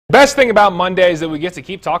Best thing about Monday is that we get to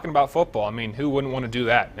keep talking about football. I mean, who wouldn't want to do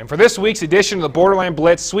that? And for this week's edition of the Borderline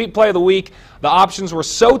Blitz Sweet Play of the Week, the options were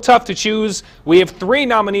so tough to choose. We have 3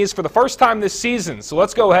 nominees for the first time this season. So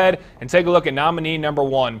let's go ahead and take a look at nominee number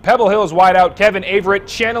 1. Pebble Hills wideout Kevin Averett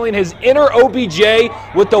channeling his inner OBJ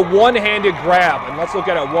with the one-handed grab. And let's look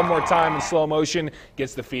at it one more time in slow motion.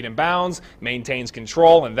 Gets the feet in bounds, maintains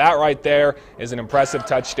control, and that right there is an impressive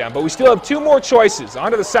touchdown. But we still have 2 more choices.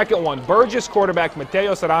 On to the second one. Burgess quarterback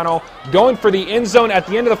Mateo Serrano going for the end zone at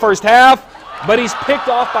the end of the first half, but he's picked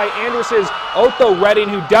off by Andrus' Otho Redding,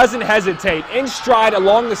 who doesn't hesitate. In stride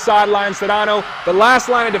along the sideline, Serrano, the last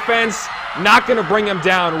line of defense, not going to bring him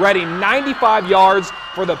down. Redding, 95 yards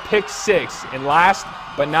for the pick 6. And last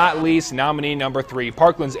but not least, nominee number 3,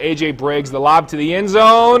 Parkland's A.J. Briggs, the lob to the end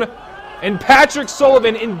zone. And Patrick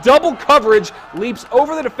Sullivan, in double coverage, leaps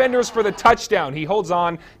over the defenders for the touchdown. He holds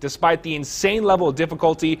on despite the insane level of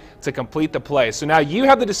difficulty to complete the play. So now you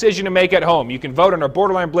have the decision to make at home. You can vote on our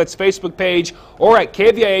Borderline Blitz Facebook page or at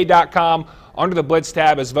KVIA.com under the Blitz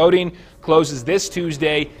tab, as voting closes this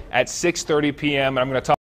Tuesday at 6:30 p.m. And I'm going to talk